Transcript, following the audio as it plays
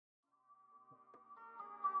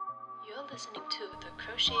You're listening to the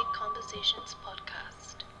Crochet Conversations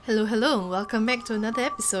podcast. Hello, and welcome back to another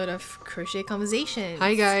episode of Crochet Conversations.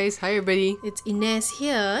 Hi guys, hi everybody. It's Inez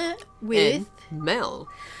here with... And Mel.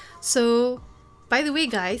 So, by the way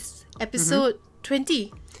guys, episode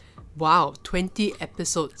 20 Wow, 20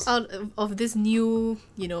 episodes. out of this new,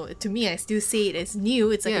 to me I still say it as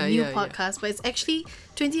new, it's like a new podcast, but it's actually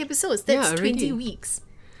 20 episodes. That's 20 weeks.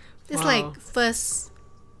 It's like first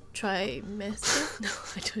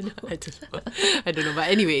trimester? No, I don't know. But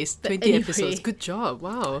anyways, 20 anyway. episodes. Good job.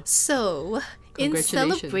 Wow. So, in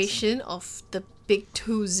Congratulations. celebration of the big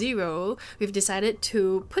 2-0, we've decided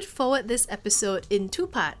to put forward this episode in two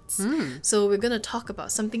parts. So, we're going to talk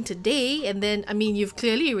about something today, and then, you've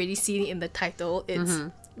clearly already seen it in the title. It's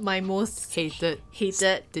my most Hated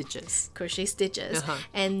stitches. stitches. Crochet stitches. Uh-huh.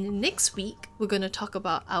 And next week, we're going to talk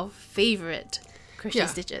about our favorite crochet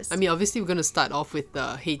stitches. Obviously we're going to start off with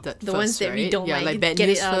the hated The first, ones that we right? don't like. like bad Get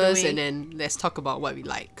it news out of the first, way. and then let's talk about what we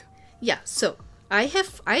like. Yeah, so I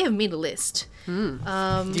have made a list. Do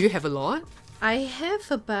you have a lot? I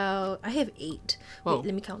have 8. Whoa. Wait,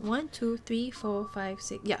 let me count. 1, 2, 3, 4, 5,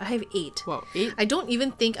 6. Yeah, I have 8. Wow, 8? I don't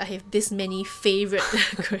even think I have this many favorite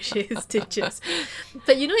crochet stitches.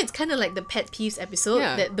 But it's kind of like the pet peeves episode.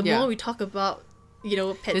 Yeah, That the yeah. more we talk about, pet It's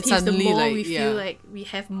peeves, the suddenly more like, we feel yeah. like we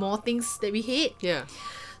have more things that we hate. Yeah.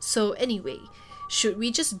 So anyway, should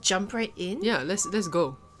we just jump right in? Yeah, let's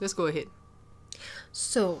go. Let's go ahead.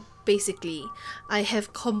 So basically, I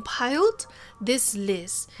have compiled this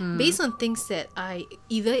list based on things that I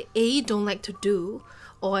either A, don't like to do,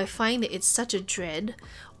 or I find that it's such a dread,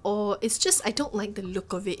 or it's just I don't like the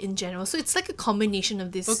look of it in general. So it's like a combination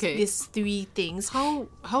of these 3 things. How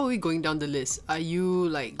are we going down the list? Are you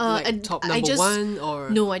like top I number just- 1 or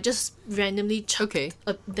No, I just randomly chucked Okay.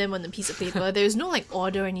 them on a piece of paper. There's no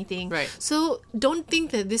order or anything. Right. So don't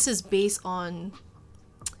think that this is based on,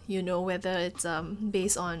 whether it's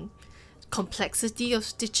based on complexity of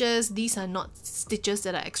stitches. These are not stitches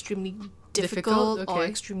that are extremely difficult or Okay.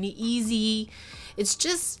 extremely easy. It's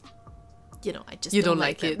just, I just You don't don't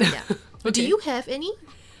like them. it. Yeah. Do Okay. you have any?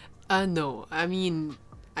 No.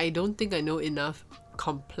 I don't think I know enough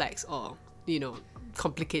complex or,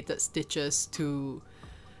 complicated stitches to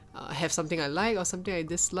have something I like or something I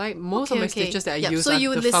dislike. Most of my stitches that I use so are you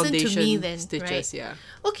would the listen foundation to me then, stitches. right? Yeah.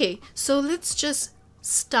 Okay, so let's just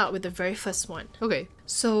start with the very first one. Okay.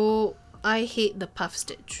 So I hate the puff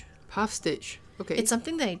stitch. Puff stitch. Okay. It's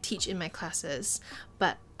something that I teach in my classes,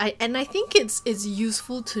 but I think it's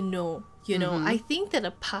useful to know. I think that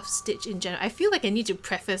a puff stitch in general, I feel like I need to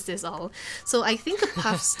preface this all. So I think a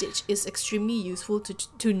puff stitch is extremely useful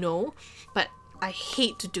to know, but I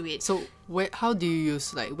hate to do it. So how do you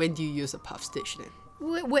use when do you use a puff stitch then?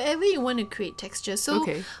 Wherever you want to create texture. So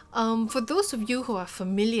Okay. for those of you who are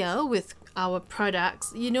familiar with our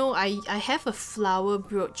products, I have a flower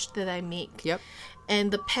brooch that I make. Yep. And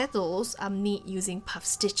the petals are made using puff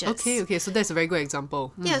stitches. Okay. So that's a very good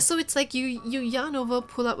example. Yeah, so it's like you yarn over,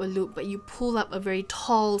 pull up a loop, but you pull up a very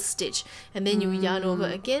tall stitch, and then you yarn over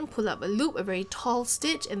again, pull up a loop, a very tall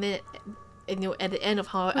stitch, and then at the end of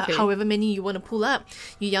however many you want to pull up,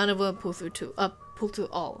 you yarn over and pull through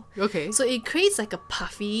all. Okay. So it creates like a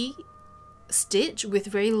puffy stitch with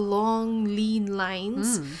very long, lean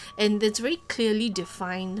lines, and it's very clearly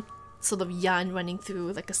defined sort of yarn running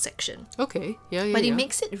through like a section. Okay. Yeah. But yeah. it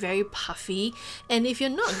makes it very puffy, and if you're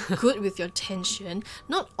not good with your tension,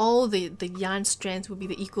 not all the yarn strands will be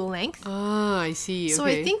the equal length. I see. So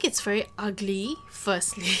okay. I think it's very ugly,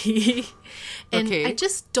 firstly. And Okay. I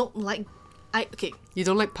just don't like... You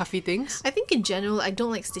don't like puffy things? I think in general, I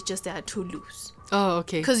don't like stitches that are too loose. Oh,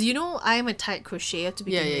 okay. Because, I'm a tight crocheter to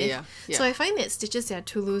begin with. Yeah. So I find that stitches that are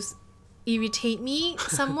too loose irritate me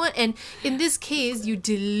somewhat. And in this case, you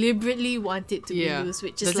deliberately want it to be Yeah. loose,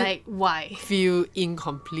 which is Does it like, why? Feel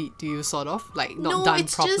incomplete? Do you sort of not No, done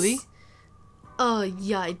it's properly? just-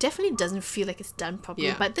 yeah, it definitely doesn't feel like it's done properly,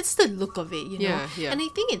 Yeah. but that's the look of it, Yeah. And I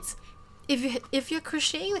think it's if you're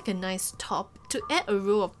crocheting like a nice top, to add a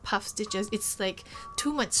row of puff stitches, it's like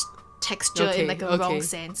too much texture in like a wrong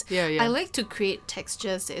sense. Yeah. I like to create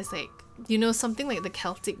textures that is like something like the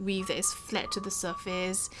Celtic weave that is flat to the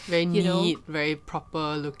surface, Very you know. neat, very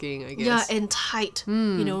proper looking, I guess. Yeah, and tight,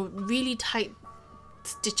 really tight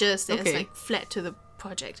stitches that is Okay. like flat to the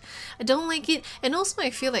project. I don't like it, and also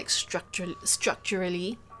I feel like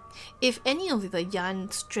structurally, if any of the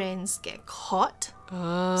yarn strands get caught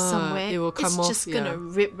somewhere, it will come it's off. just gonna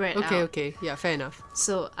rip right out. Okay. Yeah, fair enough.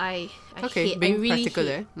 So I Okay, hate, being I really practical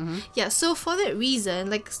hate. there. Yeah, so for that reason,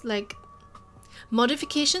 like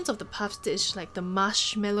Modifications of the puff stitch, like the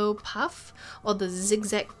marshmallow puff or the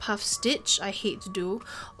zigzag puff stitch, I hate to do.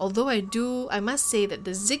 Although I must say that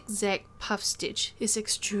the zigzag puff stitch is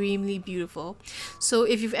extremely beautiful. So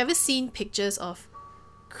if you've ever seen pictures of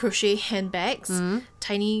crochet handbags,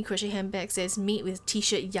 tiny crochet handbags that's made with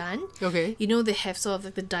t-shirt yarn, Okay. you know, they have sort of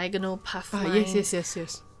like the diagonal puff Ah, lines.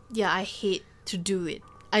 yes. Yeah, I hate to do it.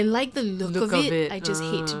 I like the look of it. I just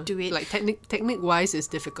hate to do it. Like technique wise, it's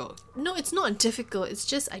difficult. No, it's not difficult. It's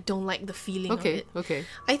just I don't like the feeling of it. Okay.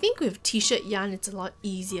 I think with t-shirt yarn, it's a lot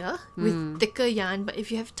easier with thicker yarn. But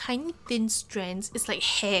if you have tiny thin strands, it's like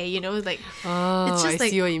hair. You know, like Oh, it's just I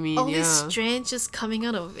like see what you mean. all Yeah. these strands just coming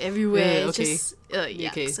out of everywhere. Yeah, It's okay. just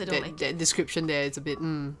yuck, Okay. so I don't like That description there is a bit.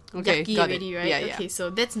 Okay. yucky Got already, it. right? Yeah. Okay, so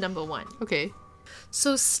that's number 1. Okay.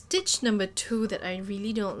 So stitch number 2 that I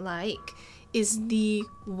really don't like is the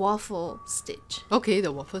waffle stitch. Okay.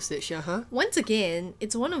 The waffle stitch. Huh. Once again,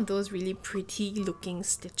 it's one of those really pretty looking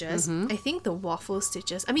stitches. I think the waffle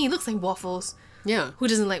stitches, I mean, it looks like waffles. Yeah. Who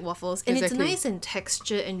doesn't like waffles? And Exactly. it's nice and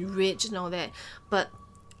textured and rich and all that. But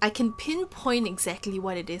I can pinpoint exactly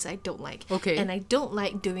what it is I don't like. Okay. And I don't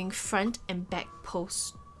like doing front and back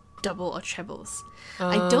posts, double or trebles.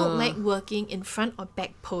 I don't like working in front or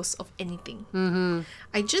back posts of anything.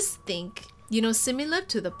 I just think, you know, similar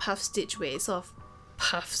to the puff stitch where it sort of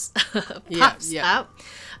puffs Yeah. up.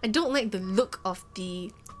 I don't like the look of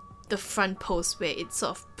the front post where it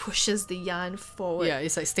sort of pushes the yarn forward. Yeah.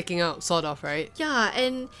 It's like sticking out, sort of, right? Yeah,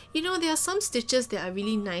 and you know, there are some stitches that are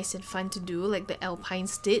really nice and fun to do, like the alpine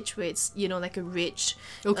stitch where it's, you know, like a ridge.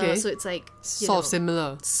 Okay. So it's like, you Sort know, of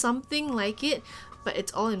similar. something like it, but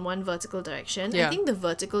it's all in one vertical direction. Yeah. I think the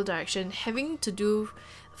vertical direction, having to do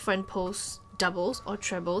front post doubles or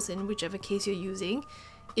trebles, in whichever case you're using,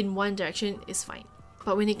 in one direction is fine.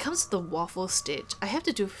 But when it comes to the waffle stitch, I have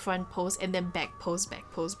to do front post and then back post,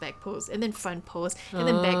 back post, back post, and then front post, and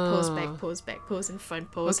then back post, back post, back post, and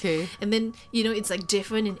front post. Okay. And then, you know, it's like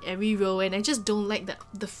different in every row, and I just don't like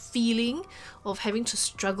the feeling of having to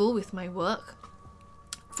struggle with my work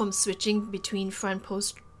from switching between front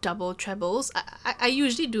post, double, trebles. I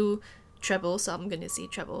usually do trebles, so I'm going to say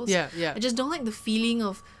trebles. Yeah. I just don't like the feeling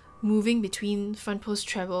of moving between front post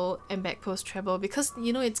treble and back post treble because,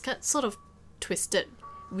 you know, it's got sort of twisted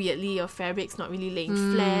weirdly. Your fabric's not really laying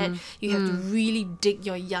flat. You have to really dig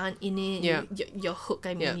your yarn in it. Yeah. Your hook,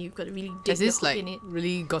 I mean, Yeah. you've got to really dig Has the this hook like in it.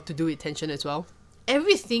 really got to do with tension as well?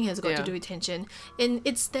 Everything has got to Yeah. do with tension. And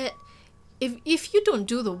it's that if you don't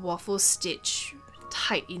do the waffle stitch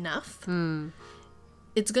tight enough,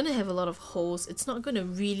 it's going to have a lot of holes. It's not going to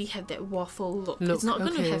really have that waffle look. It's not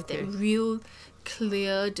going to have that real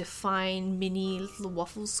clear, defined mini little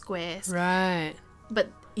waffle squares. Right. But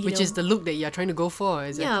Which is the look that you're trying to go for,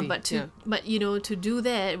 exactly. Yeah, but you know, to do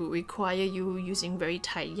that would require you using very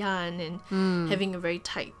tight yarn and having a very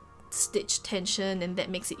tight stitch tension, and that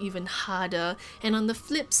makes it even harder. And on the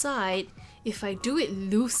flip side, if I do it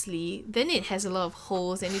loosely, then it has a lot of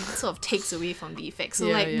holes and it sort of takes away from the effect. So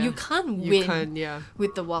you can't win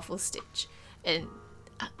with the waffle stitch. And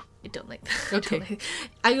I don't like that. Okay.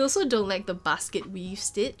 I also don't like the basket weave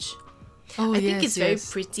stitch. Oh, I think it's very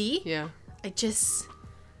pretty. Yeah. I just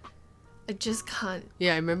can't.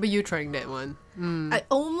 Yeah, I remember you trying that one. I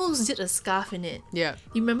almost did a scarf in it. Yeah.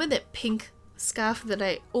 You remember that pink scarf that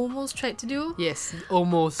I almost tried to do? Yes,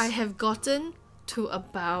 almost. I have gotten to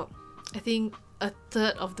about, I think, a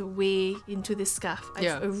third of the way into this scarf.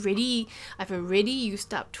 I've already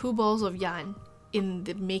used up 2 balls of yarn in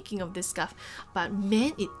the making of this scarf. But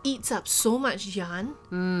man, it eats up so much yarn.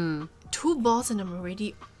 2 balls and I'm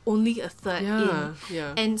already only a third in.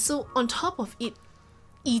 Yeah. And so on top of it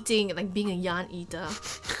eating, like being a yarn eater,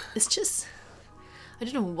 it's just, I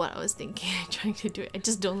don't know what I was thinking trying to do it. I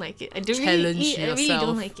just don't like it. I really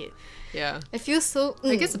don't like it. Yeah. I feel so.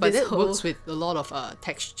 I guess, but this that works with a lot of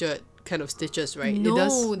textured kind of stitches, right?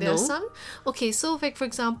 No, there are some. Okay, so like for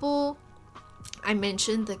example, I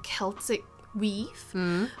mentioned the Celtic weave.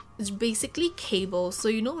 It's basically cables. So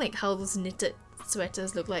you know, like how those knitted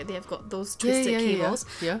sweaters look like, they have got those twisted cables.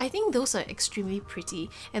 Yeah. I think those are extremely pretty,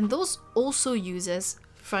 and those also uses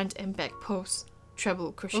front and back post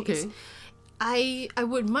treble crochets. Okay. I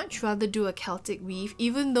would much rather do a Celtic weave,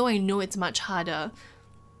 even though I know it's much harder.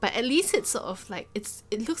 But at least it's sort of like,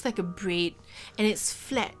 it looks like a braid and it's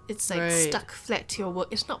flat. It's like stuck flat to your work.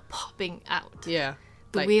 It's not popping out. Yeah.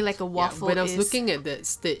 The way like a waffle when I was is. looking at that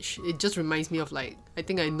stitch, it just reminds me of like, I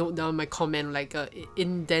think I note down my comment, like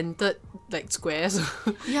indented like squares.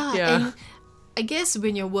 Yeah, and I guess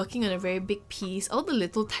when you're working on a very big piece, all the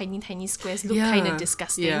little tiny squares look kind of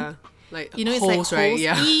disgusting. Yeah. Like You know, holes, it's like right? holes.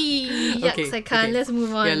 Yeah. Yucks, I can't. Let's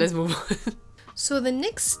move on. Yeah, let's move on. So the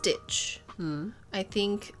next stitch I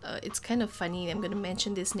think it's kind of funny. I'm going to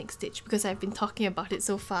mention this next stitch because I've been talking about it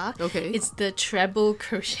so far. Okay. It's the treble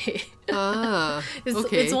crochet. Okay.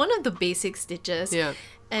 It's one of the basic stitches. Yeah.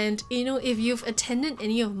 And, you know, if you've attended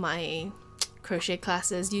any of my crochet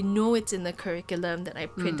classes, you know it's in the curriculum that I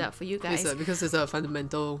print out for you guys. Because it's a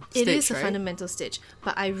fundamental stitch, It is a right? fundamental stitch,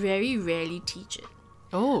 but I very rarely teach it.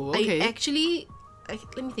 Oh, okay. Let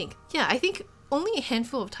me think. Yeah, I think only a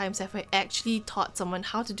handful of times have I actually taught someone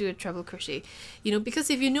how to do a treble crochet. You know, because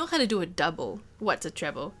if you know how to do a double, what's a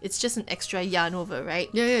treble? It's just an extra yarn over, right?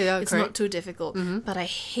 Yeah, It's correct. not too difficult. But I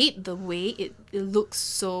hate the way it looks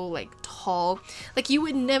so like tall. Like you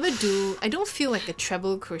would never do, I don't feel like a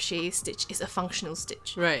treble crochet stitch is a functional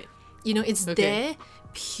stitch. Right. You know, it's Okay. there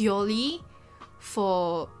purely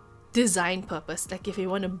for design purpose. Like if you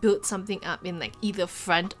want to build something up in like either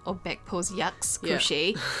front or back post yucks Yeah.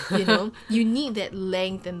 crochet, you know, you need that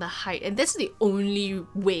length and the height, and that's the only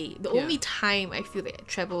way, the Yeah. only time I feel that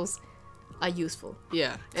trebles are useful.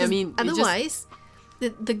 Yeah. I 'Cause mean, it just- otherwise,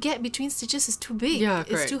 the gap between stitches is too big. yeah, It's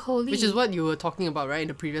correct. too holy. Which is what you were talking about, right, in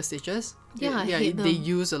the previous stitches? Yeah, I yeah. hate They them.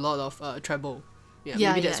 use a lot of treble. Yeah,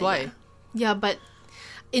 maybe that's why. Yeah, but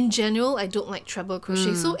in general, I don't like treble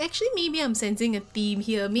crochet. So actually, maybe I'm sensing a theme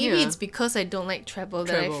here. Maybe Yeah. it's because I don't like treble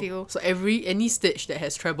that Treble. I feel. So any stitch that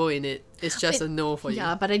has treble in it is just a no for you.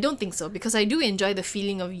 Yeah, but I don't think so because I do enjoy the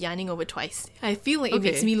feeling of yarning over twice. I feel like it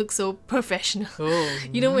Okay. makes me look so professional. Oh.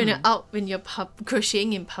 You know, when you're out, when you're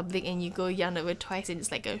crocheting in public and you go yarn over twice and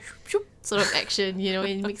it's like a shoop sort of action, you know,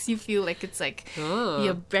 it makes you feel like it's like Ah.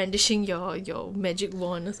 you're brandishing your magic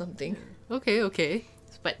wand or something. Okay.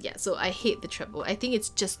 But yeah, so I hate the treble. I think it's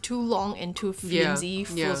just too long and too flimsy,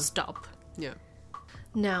 full yeah. stop. Yeah.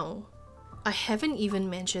 Now, I haven't even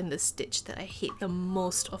mentioned the stitch that I hate the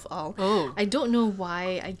most of all. Oh. I don't know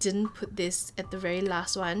why I didn't put this at the very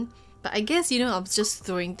last one, but I guess, you know, I was just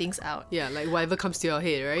throwing things out. Yeah, like whatever comes to your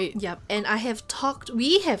head, right? Yep, and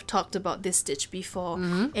we have talked about this stitch before,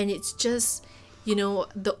 and it's just, you know,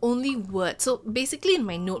 the only word. So basically in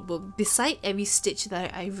my notebook, beside every stitch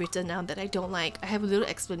that I've written down that I don't like, I have a little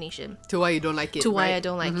explanation To why you don't like it. to why right? I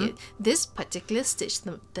don't like it. This particular stitch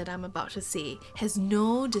that I'm about to say has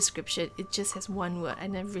no description. It just has one word,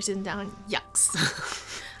 and I've written down yucks.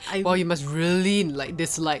 Well, you must really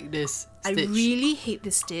dislike this I stitch. really hate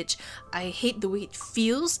this stitch. I hate the way it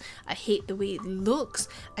feels. I hate the way it looks.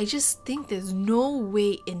 I just think there's no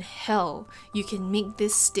way in hell you can make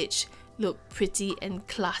this stitch look pretty and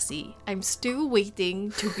classy. I'm still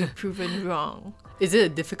waiting to be proven wrong. Is it a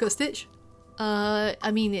difficult stitch?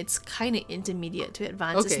 I mean, it's kind of intermediate to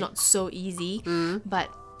advanced. It's Okay. not so easy, but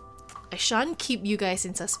I shan't keep you guys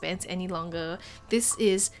in suspense any longer. This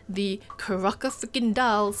is the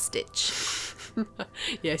crocodile stitch.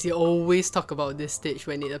 Yes, you always talk about this stitch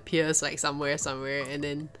when it appears like somewhere, and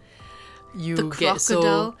then you get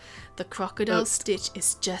so... The crocodile stitch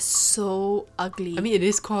is just so ugly. I mean, it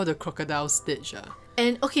is called a crocodile stitch.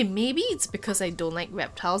 And okay, maybe it's because I don't like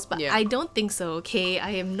reptiles, but Yeah. I don't think so, okay?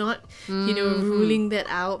 I am not, you know, ruling that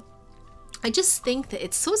out. I just think that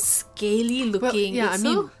it's so scaly Well, looking. yeah, It's I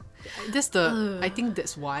mean, so, that's the... I think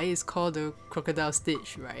that's why it's called the crocodile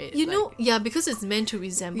stitch, right? you Like- know, yeah, because it's meant to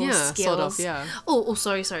resemble Yeah, scales. sort of, yeah. Oh,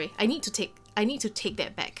 sorry. I need to take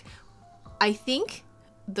that back. I think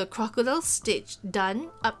the crocodile stitch done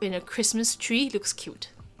up in a Christmas tree looks cute.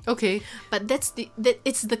 Okay. But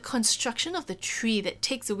it's the construction of the tree that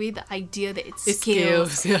takes away the idea that it's It's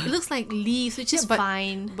scales. scales, yeah. It looks like leaves, which is but,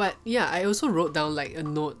 fine. But yeah, I also wrote down like a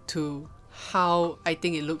note to how I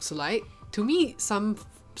think it looks like. To me, some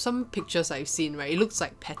pictures I've seen, right, it looks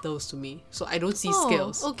like petals to me. So I don't see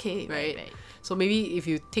scales. Okay, right. So maybe if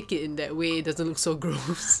you take it in that way, it doesn't look so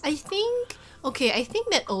gross. I think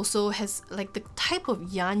that also has like the type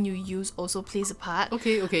of yarn you use also plays a part.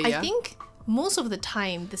 Okay, yeah. I think most of the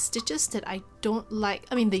time the stitches that I don't like,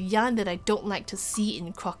 I mean the yarn that I don't like to see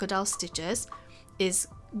in crocodile stitches is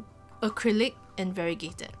acrylic and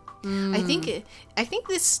variegated. I think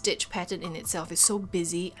this stitch pattern in itself is so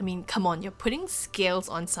busy. I mean, come on, you're putting scales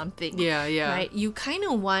on something. Yeah. Right? You kind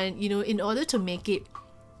of want, you know, in order to make it,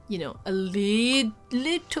 you know, a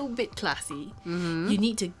little bit classy, you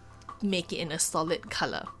need to make it in a solid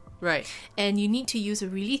color. Right. And you need to use a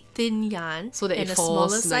really thin yarn So that and it a smaller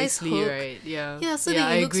falls size nicely, hook. right? Yeah. Yeah, so I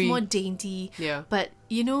that it looks agree. more dainty. Yeah. But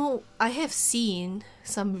you know, I have seen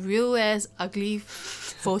some real ass ugly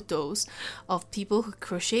photos of people who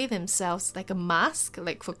crochet themselves like a mask,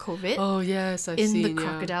 like for COVID. Oh yes, I've In seen the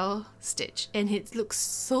crocodile stitch, and it looks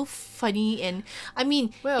so funny. And I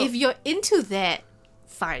mean, Well- if you're into that,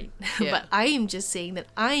 fine. Yeah. But I am just saying that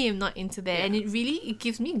I am not into that, and it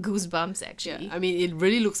gives me goosebumps actually. I mean, it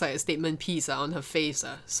really looks like a statement piece on her face.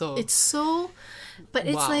 So It's so, but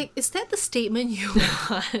it's Wow. like, is that the statement you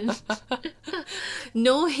want?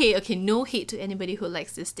 No hate, okay, no hate to anybody who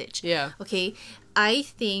likes this stitch. Yeah. Okay, I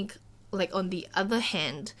think, like, on the other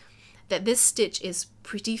hand, that this stitch is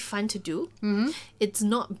pretty fun to do. Mm-hmm. It's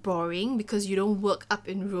not boring because you don't work up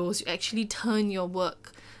in rows. You actually turn your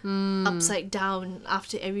work upside down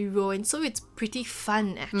after every row, and so it's pretty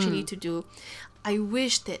fun actually to do. I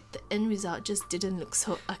wish that the end result just didn't look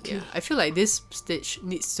so ugly. yeah, I feel like this stitch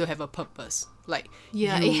needs to have a purpose. Like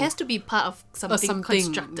Yeah, you- it has to be part of something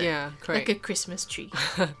constructed. Yeah, correct. Like a Christmas tree.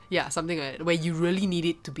 Yeah, something like that, where you really need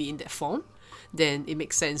it to be in that form. Then it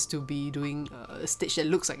makes sense to be doing a stitch that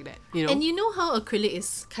looks like that. You know, And you know how acrylic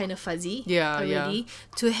is kind of fuzzy Yeah, yeah. already?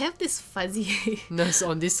 To have this fuzzy, nurse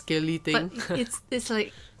on this scaly but thing. it's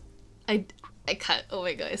like, I can't, oh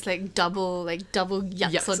my god, it's like double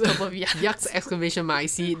yucks on top of yucks. Yucks! Exclamation mark! I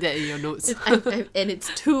see that in your notes. And it's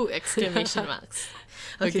 2 exclamation marks.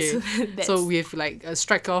 Okay, that's, so we have like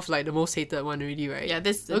strike off like the most hated one already, right? yeah,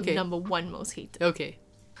 that's the Okay. number 1 most hated. Okay.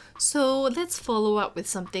 So let's follow up with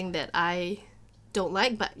something that I don't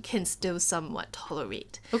like but can still somewhat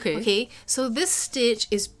tolerate. Okay. Okay. So this stitch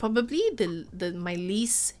is probably the my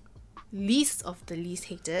least of the least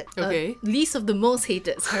hated. Okay. Least of the most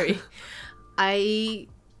hated. Sorry.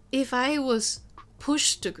 If I was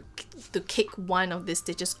pushed to kick one of these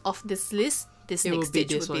stitches off this list, this It next would be stitch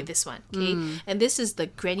this would be one. this one. Okay. And this is the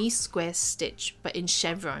Granny Square stitch, but in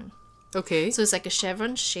chevron. Okay. So it's like a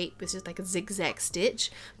chevron shape, which is like a zigzag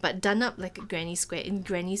stitch, but done up like a granny square in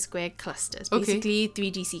granny square clusters. Okay. Basically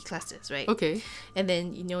 3DC clusters, right? Okay. And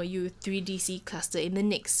then, you 3DC cluster in the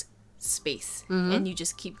next space. And you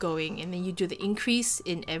just keep going. And then you do the increase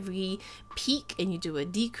in every peak and you do a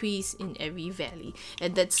decrease in every valley.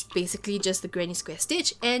 And that's basically just the granny square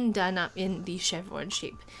stitch and done up in the chevron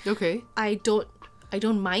shape. Okay. I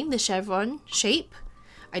don't mind the chevron shape.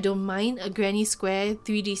 I don't mind a granny square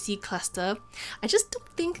 3DC cluster. I just don't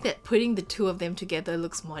think that putting the 2 of them together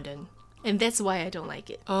looks modern. And that's why I don't like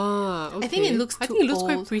it. Ah, okay. think it looks I too think it looks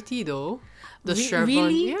quite old. pretty though. The Re- chevron.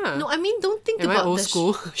 Really? Yeah. No, I mean, don't think Am I about old the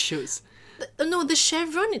school? Shoots. no, the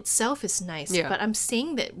chevron itself is nice, Yeah. but I'm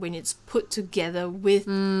saying that when it's put together with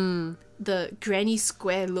the granny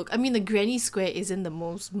square look, I mean, the granny square isn't the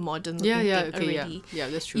most modern looking Yeah, thing okay, already. yeah.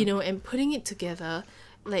 Yeah, that's true. And putting it together,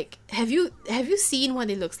 like, have you seen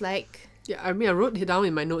what it looks like? Yeah, I mean, I wrote it down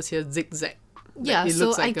in my notes here, zigzag. Like, Yeah, it so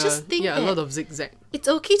looks I like just think a that lot of zigzag. it's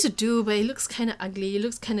okay to do, but it looks kind of ugly. It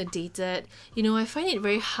looks kind of dated. I find it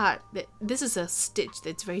very hard that this is a stitch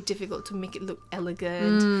that's very difficult to make it look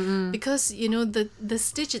elegant because the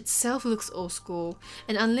stitch itself looks old school,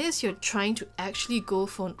 and unless you're trying to actually go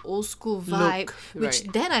for an old school vibe, Look, which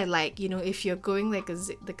right. that I like. If you're going like a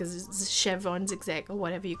chevron zigzag or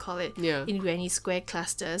whatever you call it Yeah. in granny square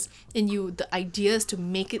clusters, and the idea is to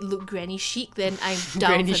make it look granny chic, then I'm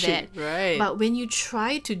down Granny for chic, that. right. But when you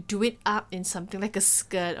try to do it up in something like a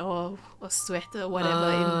skirt or sweater,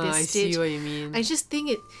 whatever, in this I stitch, see what you mean. I just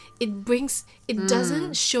think it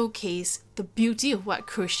doesn't showcase the beauty of what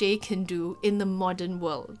crochet can do in the modern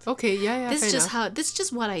world. Okay, yeah, This fair is enough.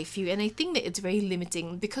 just what I feel, and I think that it's very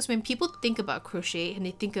limiting because when people think about crochet and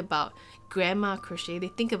they think about grandma crochet, they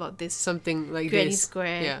think about this Something like granny this.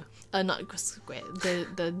 square. Yeah. Not square.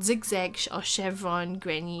 The zigzag or chevron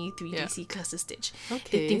granny 3DC cluster stitch. They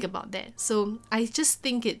Okay. think about that. So I just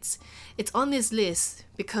think it's on this list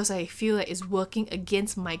because I feel like it's working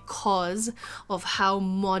against my cause of how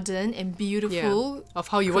modern and beautiful Of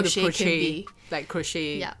how you want to crochet can portray be. like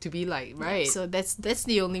crochet Yeah. to be like, right? So that's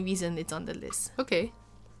the only reason it's on the list. Okay.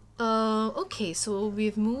 Okay, so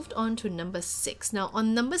we've moved on to number 6. Now,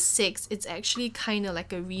 on number 6, it's actually kind of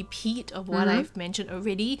like a repeat of what I've mentioned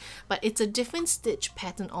already, but it's a different stitch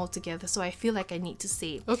pattern altogether, so I feel like I need to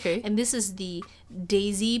say it. Okay. And this is the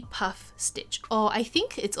Daisy Puff stitch, or I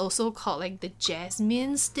think it's also called like the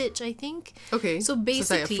Jasmine stitch, I think. Okay. So it's like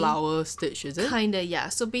basically, a flower stitch, is it? kinda, yeah.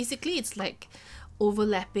 So basically, it's like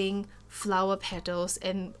overlapping flower petals,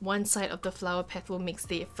 and one side of the flower petal makes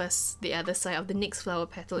the other side of the next flower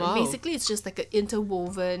petal. Wow. And basically, it's just like an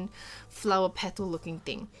interwoven flower petal looking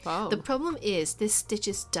thing. Wow. The problem is this stitch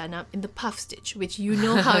is done up in the puff stitch, which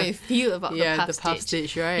how I feel about Yeah, the puff the puff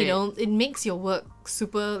stitch, right. It makes your work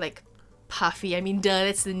super like puffy. I mean, duh,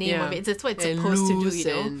 that's the name of it. That's what it's and supposed to do, loose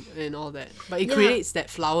you know? and all that. But it Yeah. creates that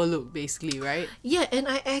flower look, basically, right? Yeah, and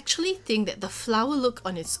I actually think that the flower look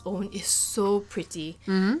on its own is so pretty.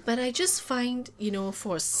 But I just find,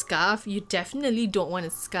 for a scarf, you definitely don't want a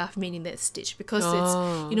scarf made in that stitch because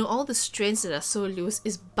it's, all the strands that are so loose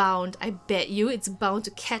is bound. I bet you it's bound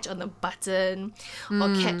to catch on the button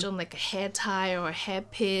or catch on like a hair tie or a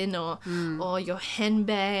hairpin or your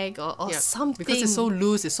handbag or Yeah. something. Because it's so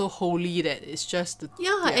loose, it's so holy that it's just...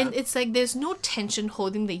 Yeah, and it's like there's no tension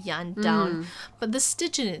holding the yarn down, but the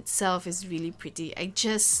stitch in itself is really pretty. I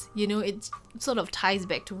just, it sort of ties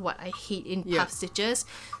back to what I hate in Yeah. puff stitches.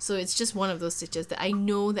 So it's just one of those stitches that I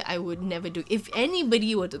know that I would never do. If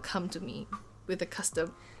anybody were to come to me with a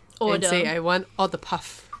custom order, And say, I want all the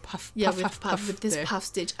puff with this there. puff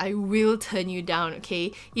stitch, I will turn you down,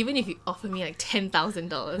 okay? Even if you offer me like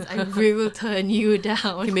 $10,000, I will turn you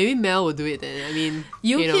down. Okay, maybe Mel will do it then. I mean,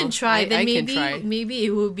 You can try, then I maybe can try. maybe it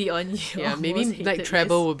will be on you. Yeah, maybe like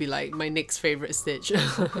treble will be like my next favorite stitch.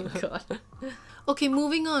 Oh my god. Okay,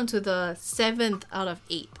 moving on to the 7th out of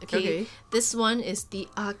 8. Okay. This one is the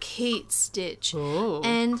arcade stitch. Oh.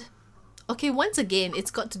 And okay, once again,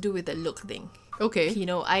 it's got to do with the look thing. Okay.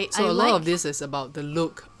 I So a lot like, of this is about the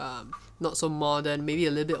look, not so modern, maybe a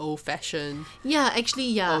little bit old fashioned, yeah, actually,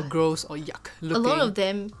 yeah. or gross or yuck looking. A lot of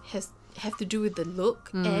them have to do with the look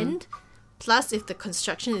and plus if the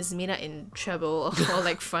construction is made out in treble or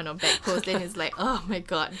like front or back post, then it's like, oh my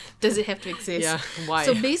god, does it have to exist? Yeah, why?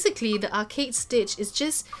 So basically the arcade stitch is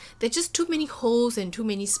just, there's just too many holes and too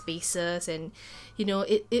many spaces, and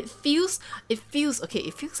it feels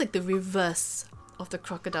like the reverse of the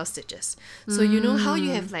crocodile stitches. So how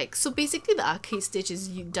you have like, so basically the arcade stitch is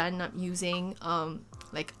done up using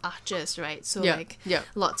like arches, right? So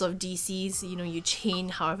lots of DCs, you chain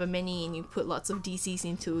however many and you put lots of DCs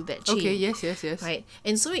into that chain. Okay, yes. Right,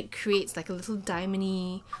 and so it creates like a little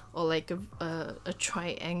diamond-y or like a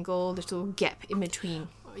triangle little gap in between.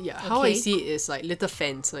 Yeah, how I Okay. see it is like little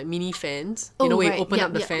fans, like mini fans. Where you open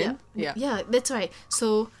up the fan. Yeah, that's right.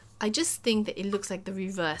 So I just think that it looks like the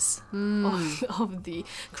reverse of the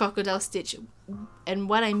crocodile stitch. And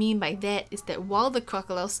what I mean by that is that while the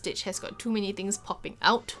crocodile stitch has got too many things popping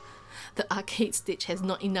out, the arcade stitch has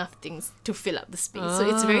not enough things to fill up the space. So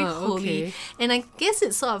it's very holy. Okay. And I guess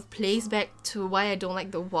it sort of plays back to why I don't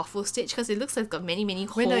like the waffle stitch, because it looks like it's got many, many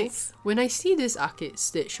holes. When I see this arcade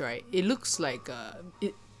stitch, right, it looks like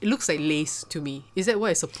it looks like lace to me. Is that what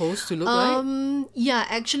it's supposed to look like? Yeah,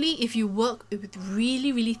 actually, if you work with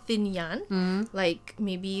really, really thin yarn, like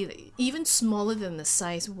maybe even smaller than the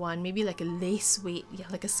size 1, maybe like a lace weight,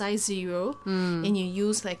 like a size 0, and you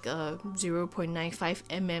use like a 0.95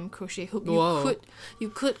 mm crochet hook, Whoa. you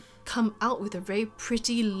could come out with a very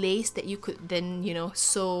pretty lace that you could then,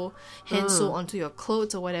 sew onto your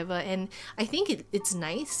clothes or whatever. And I think it's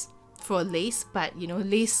nice for a lace, but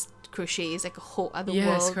lace crochet is like a whole other world.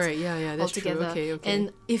 Yes, correct. Yeah, that's true. altogether. Okay.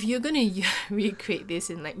 And if you're gonna recreate this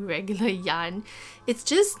in like regular yarn, it's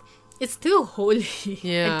still holy.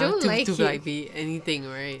 Yeah, I don't like to it. like be anything,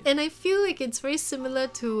 right? And I feel like it's very similar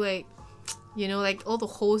to like, like all the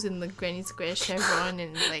holes in the granny square chevron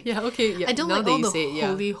and like. Yeah, okay. Yeah. I don't now like that all you the say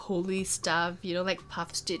it, holy stuff, like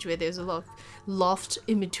puff stitch where there's a lot of loft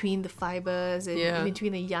in between the fibers and in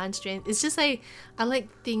between the yarn strands. It's just like, I like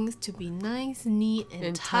things to be nice, neat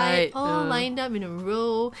and tight, all lined up in a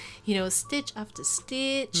row, stitch after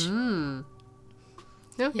stitch.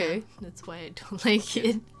 Okay. Yeah, that's why I don't like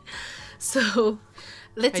it. So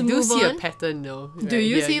let's I move do see on. a pattern though. Do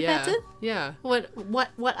you see a pattern? Yeah. What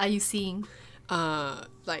are you seeing?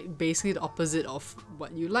 Like basically the opposite of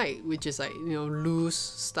what you like, which is like loose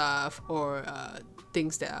stuff or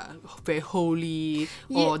things that are very holy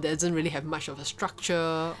or doesn't really have much of a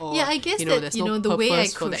structure. Or I guess that there's no the way I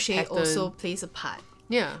purpose for that crochet pattern. also plays a part.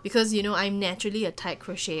 Yeah. Because I'm naturally a tight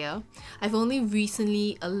crocheter. I've only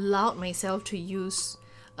recently allowed myself to use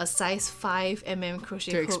a size 5 mm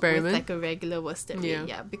crochet To hook experiment? with like a regular worsted weight.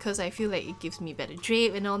 Yeah, because I feel like it gives me better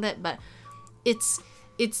drape and all that, but it's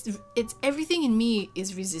everything in me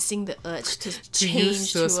is resisting the urge to change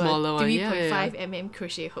use to to a a smaller one. 3.5 mm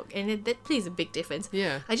crochet hook, and that plays a big difference.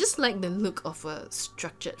 Yeah. I just like the look of a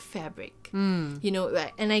structured fabric.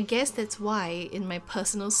 Right? And I guess that's why in my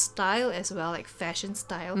personal style as well, like fashion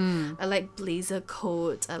style, I like blazer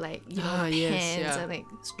coats, I like pants, yes, I like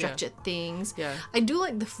structured things. Yeah. I do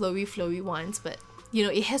like the flowy ones, but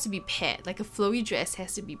it has to be paired. Like a flowy dress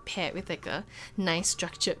has to be paired with like a nice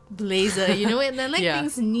structured blazer, and I like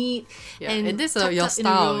things neat. Yeah. And And this tucked your up in a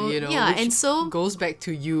style, row. which and so goes back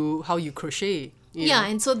to you how you crochet. you know.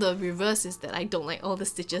 and so the reverse is that I don't like all the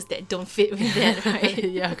stitches that don't fit with that, right?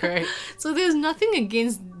 Yeah, correct. So there's nothing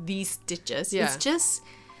against these stitches. Yeah.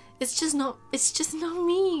 It's just not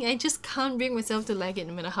me. I just can't bring myself to like it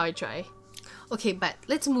no matter how I try. Okay, but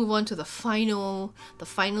let's move on to the final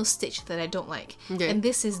stitch that I don't like. Okay. And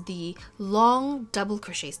this is the long double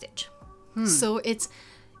crochet stitch. So it's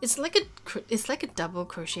like a double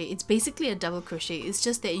crochet. It's basically a double crochet. It's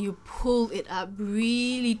just that you pull it up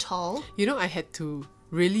really tall. You know, I had to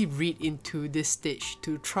really read into this stitch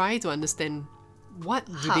to try to understand what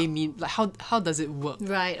do How? they mean, like how does it work.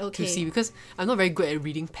 Right, okay. To see, because I'm not very good at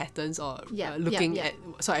reading patterns or Yeah, looking yeah. at,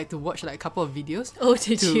 so I had to watch like a couple of videos. Oh,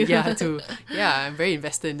 did you? I'm very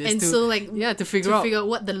invested in this. And to, so like to figure out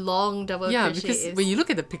what the long double crochet because is. when you look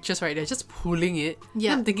at the pictures, right, they're just pulling it.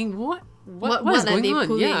 Yeah. I'm thinking what is are going they on?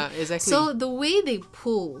 pulling? Yeah, exactly. So the way they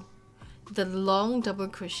pull the long double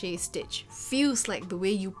crochet stitch feels like the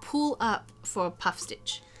way you pull up for a puff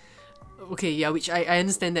stitch. okay, yeah, which I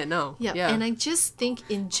understand that now. Yeah. And I just think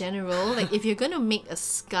in general, like if you're gonna make a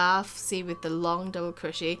scarf, say with the long double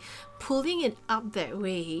crochet, pulling it up that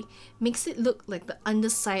way makes it look like the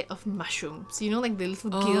underside of mushrooms. You know, like the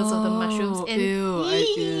little gills of the mushrooms. And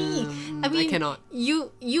I mean, I cannot.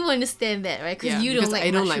 You understand that, right? Because you don't because like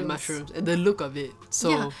I don't mushrooms. like mushrooms and the look of it. So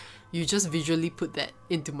Yeah. you just visually put that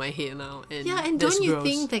into my head now, and Yeah, and that's don't you gross.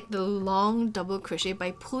 think like the long double crochet,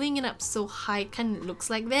 by pulling it up so high, kind of looks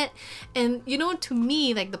like that? And you know, to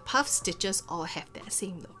me, like the puff stitches all have that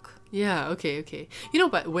same look. Yeah, okay. You know,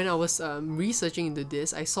 but when I was researching into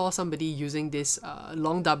this, I saw somebody using this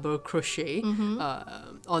long double crochet Mm-hmm.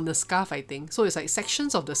 on the scarf, I think. So it's like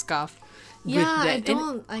sections of the scarf. with Yeah, that.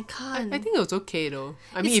 And I can't. I think it was okay though.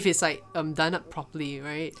 I mean, if it's like done up properly,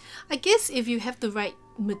 right? I guess if you have the right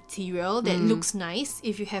material Mm. that looks nice,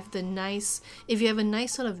 if you have a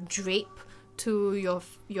nice sort of drape to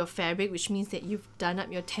your fabric, which means that you've done up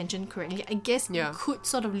your tension correctly, I guess Yeah. it could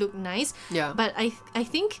sort of look nice. Yeah. But I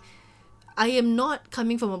think I am not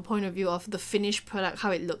coming from a point of view of the finished product,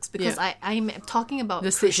 how it looks, because Yeah. I'm talking about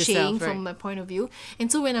The stitch crocheting itself, right. from my point of view. And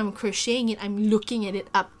so when I'm crocheting it, I'm looking at it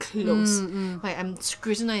up close. Like I'm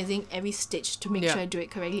scrutinizing every stitch to make Yeah. sure I do it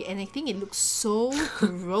correctly. And I think it looks so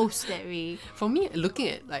gross that way. For me, looking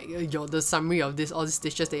at like the summary of all these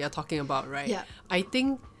stitches that you're talking about, right? Yeah. I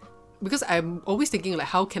think because I'm always thinking like,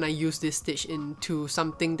 how can I use this stitch into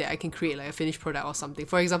something that I can create like a finished product or something?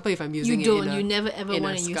 For example, if I'm using You never ever in a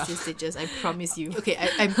want to use scarf. these stitches, I promise you. Okay,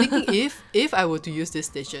 I'm thinking if I were to use these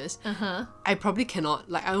stitches, I probably cannot.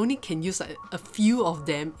 Like I only can use like a few of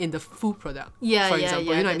them in the full product. Yeah, for yeah, example,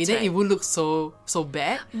 yeah, you know what I mean? that's Then right. it would look so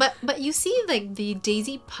bad. But you see like the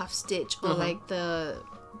daisy puff stitch or like the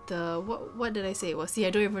what did I say it was? See, I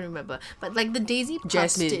don't even remember. But like the daisy puff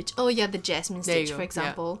Jasmine. stitch. Oh yeah, the jasmine There you stitch, go, for yeah.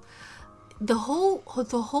 example. The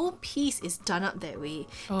whole piece is done up that way.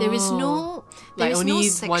 There is no Like only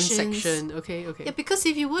no one sections. section. Okay. Yeah, because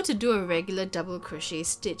if you were to do a regular double crochet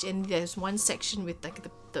stitch and there's one section with like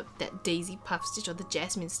that daisy puff stitch or the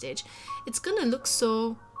jasmine stitch, it's gonna look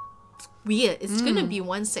so weird. It's gonna be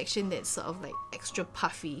one section that's sort of like extra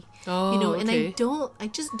puffy, Oh, you know. And okay. I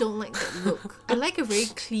just don't like that look. I like a very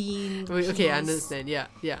clean. Wait, okay, I piece, understand. Yeah.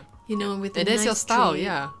 You know, with And a that's your nice style, drape.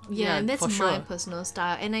 yeah. Yeah, Yeah, and that's for my sure. personal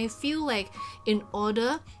style. And I feel like in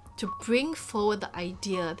order to bring forward the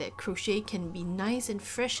idea that crochet can be nice and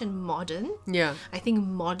fresh and modern, Yeah. I think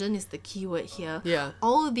modern is the key word here. Yeah.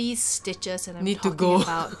 All these stitches that I'm Need to talking go.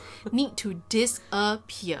 about need to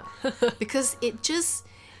disappear because it just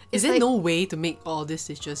Is it's there like, no way to make all these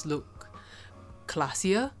stitches look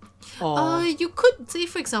classier? Or you could say,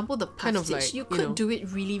 for example, the puff Kind of stitch. like, you you could know. do it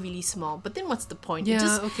really, really small. But then what's the point? Yeah, It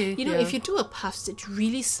just, okay, You know, yeah. if you do a puff stitch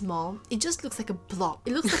really small, it just looks like a blob.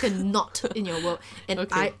 It looks like a knot in your work. And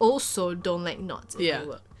Okay. I also don't like knots in Yeah. my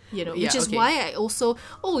work. You know, Yeah, which is okay. why I also,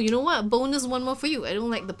 you know what? Bonus one more for you. I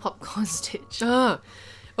don't like the popcorn stitch.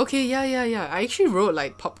 Okay, yeah. I actually wrote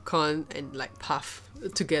like popcorn and like puff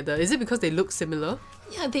together. Is it because they look similar?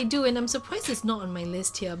 Yeah, they do. And I'm surprised it's not on my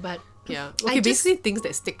list here. But Yeah. I Okay, just- basically things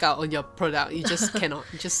that stick out on your product, you just cannot.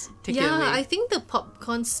 You just take it yeah, away. I think the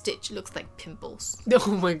popcorn stitch looks like pimples.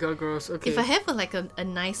 Oh my god, gross. Okay. If I have a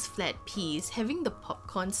nice flat piece, having the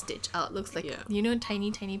popcorn stitch out looks like, Yeah. you know, tiny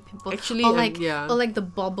pimples. Actually, or like yeah. or like the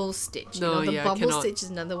bobble stitch. You No, know, the yeah, bobble cannot. stitch is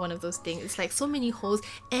another one of those things. It's like so many holes.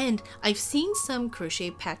 And I've seen some crochet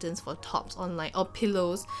patterns for tops online or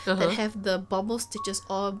pillows that have the bobble stitches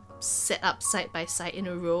all set up side by side in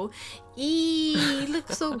a row. It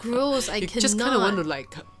looks so gross. I you cannot. just kind of want to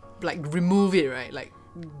like remove it, right? Like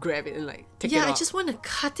grab it and like take it Yeah, out. I just want to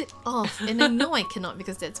cut it off, and I know I cannot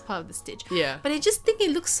because that's part of the stitch. Yeah. But I just think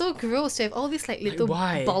it looks so gross to have all these like little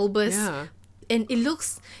why? bulbous, Yeah. and it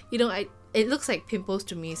looks, you know, it looks like pimples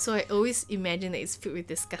to me, so I always imagine that it's filled with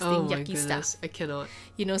disgusting Oh my yucky goodness, stuff. I cannot.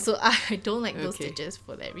 You know, so I don't like those Okay. stitches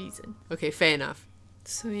for that reason. Okay, fair enough.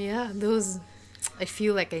 So yeah, those. I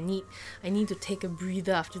feel like I need to take a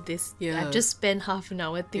breather after this. Yeah. I've just spent half an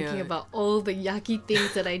hour thinking Yeah. about all the yucky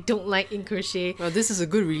things that I don't like in crochet. Well, this is a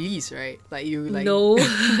good release, right? Like you like No,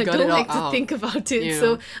 I got don't it all like to out, think about it. you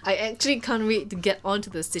So know. I actually can't wait to get onto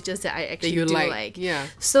the stitches that I that actually you do like. like. Yeah.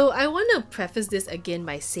 So I want to preface this again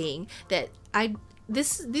by saying that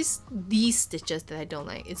these stitches that I don't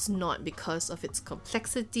like, it's not because of its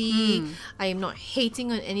complexity. I am not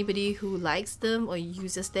hating on anybody who likes them or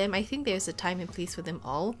uses them. I think there's a time and place for them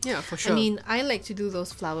all. Yeah, for sure. I mean, I like to do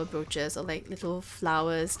those flower brooches or like little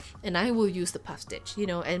flowers, and I will use the puff stitch, you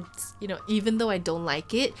know, and you know, even though I don't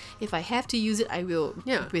like it, if I have to use it, I will.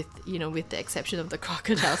 Yeah. With the exception of the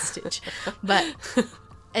crocodile stitch. But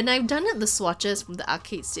and I've done it the swatches from the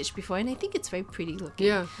arcade stitch before, and I think it's very pretty looking.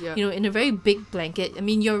 Yeah, yeah. You know, in a very big blanket. I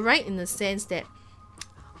mean, you're right in the sense that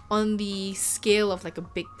on the scale of like a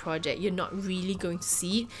big project, you're not really going to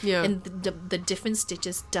see it. Yeah. And the different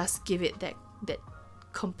stitches does give it that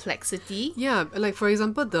complexity. Yeah, like for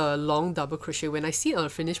example, the long double crochet, when I see a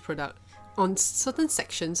finished product, on certain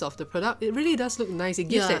sections of the product, it really does look nice. It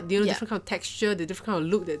gives Yeah, that, yeah. different kind of texture, the different kind of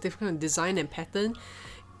look, the different kind of design and pattern.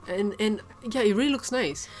 And yeah, it really looks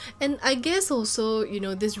nice. And I guess also, you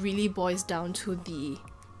know, this really boils down to the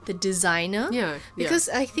designer. Yeah, Because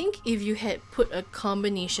I think if you had put a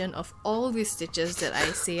combination of all these stitches that I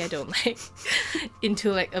say I don't like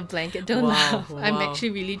into like a blanket, don't laugh. I'm wow. actually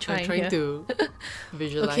really I'm trying trying here. to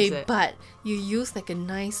visualize Okay, that. but you use like a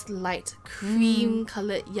nice light cream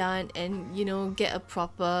colored yarn and, you know, get a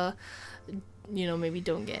proper, you know, maybe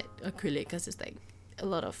don't get acrylic because it's like a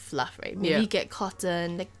lot of fluff, right? Maybe Yeah. get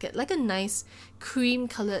cotton, get like a nice cream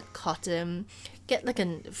colored cotton. Get like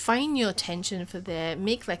find your attention for that.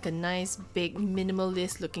 Make like a nice big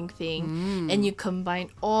minimalist looking thing, and you combine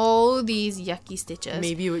all these yucky stitches.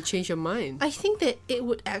 Maybe it would change your mind. I think that it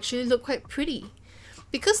would actually look quite pretty,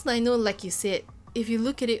 because I know, like you said, if you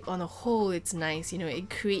look at it on a whole, it's nice. You know, it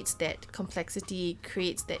creates that complexity,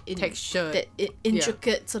 creates that Texture. that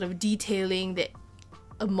intricate sort of detailing that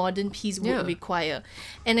a modern piece would Yeah. require.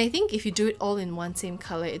 And I think if you do it all in one same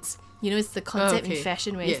color, it's, you know, it's the concept in Okay.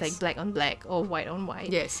 fashion where Yes. it's like black on black or white on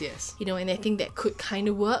white. Yes, yes. You know, and I think that could kind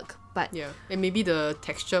of work, but Yeah, and maybe the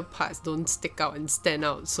texture parts don't stick out and stand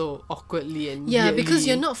out so awkwardly and yeah, weirdly. because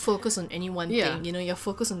you're not focused on any one Yeah. thing. You know, you're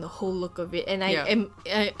focused on the whole look of it. And Yeah.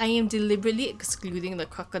 I am deliberately excluding the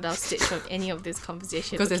crocodile stitch from any of this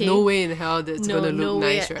conversation. Because okay? there's no way in hell that's gonna look no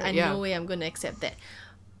nice, way, right? No way I'm gonna accept that.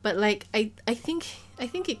 But like I think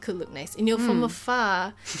it could look nice. You know, from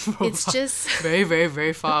afar, it's afar. just Very, very,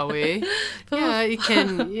 very far away. Yeah, it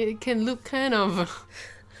can look kind of,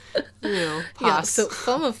 you know, yeah. past. So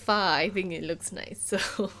from afar, I think it looks nice. So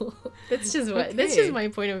that's just that's Okay. just my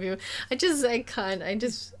point of view. I just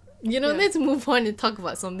you know, Yeah. let's move on and talk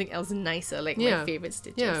about something else nicer, like my Yeah. favorite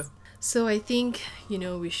stitches. Yeah. So I think, you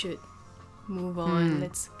know, we should move on.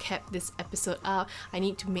 Let's cap this episode out. I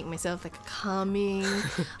need to make myself like a calming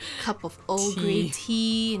cup of Earl Grey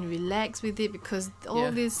tea and relax with it, because all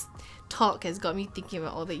Yeah. this talk has got me thinking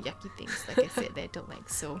about all the yucky things, like I said, that I don't like.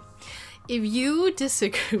 So if you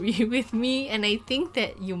disagree with me, and I think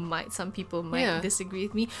that some people might Yeah. disagree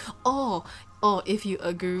with me, or if you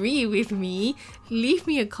agree with me, leave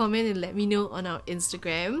me a comment and let me know on our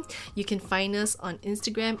Instagram. You can find us on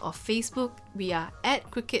Instagram or Facebook. We are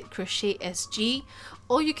at Cricket Crochet SG,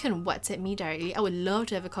 or you can WhatsApp me directly. I would love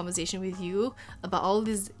to have a conversation with you about all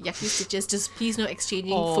these yucky stitches. Just please no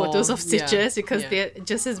exchanging photos of yeah, stitches, because yeah. they're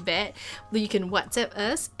just as bad. But you can WhatsApp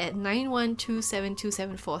us at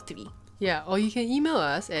 912722743. Yeah, or you can email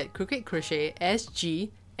us at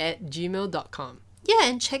crookedcrochetsg@gmail.com. Yeah,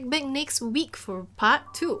 and check back next week for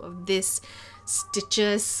part 2 of this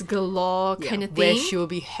stitches galore kind of Where thing. she will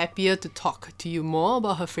be happier to talk to you more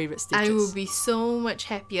about her favorite stitches. I will be so much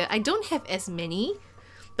happier. I don't have as many,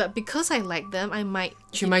 but because I like them, I might.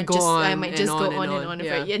 She you know, might go just, I on might and just go on on and and on, on.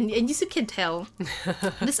 yeah. Right? And you can tell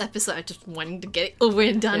this episode, I just wanting to get it over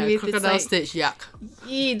and done with. It's crocodile like, stitch, yuck.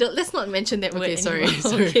 let's not mention that word Okay, sorry, anymore.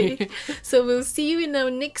 sorry. Okay, so we'll see you in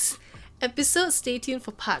our next episode. Stay tuned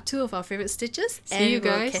for part 2 of our favorite stitches. See and you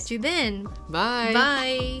we'll guys. catch you then. Bye.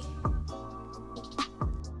 Bye.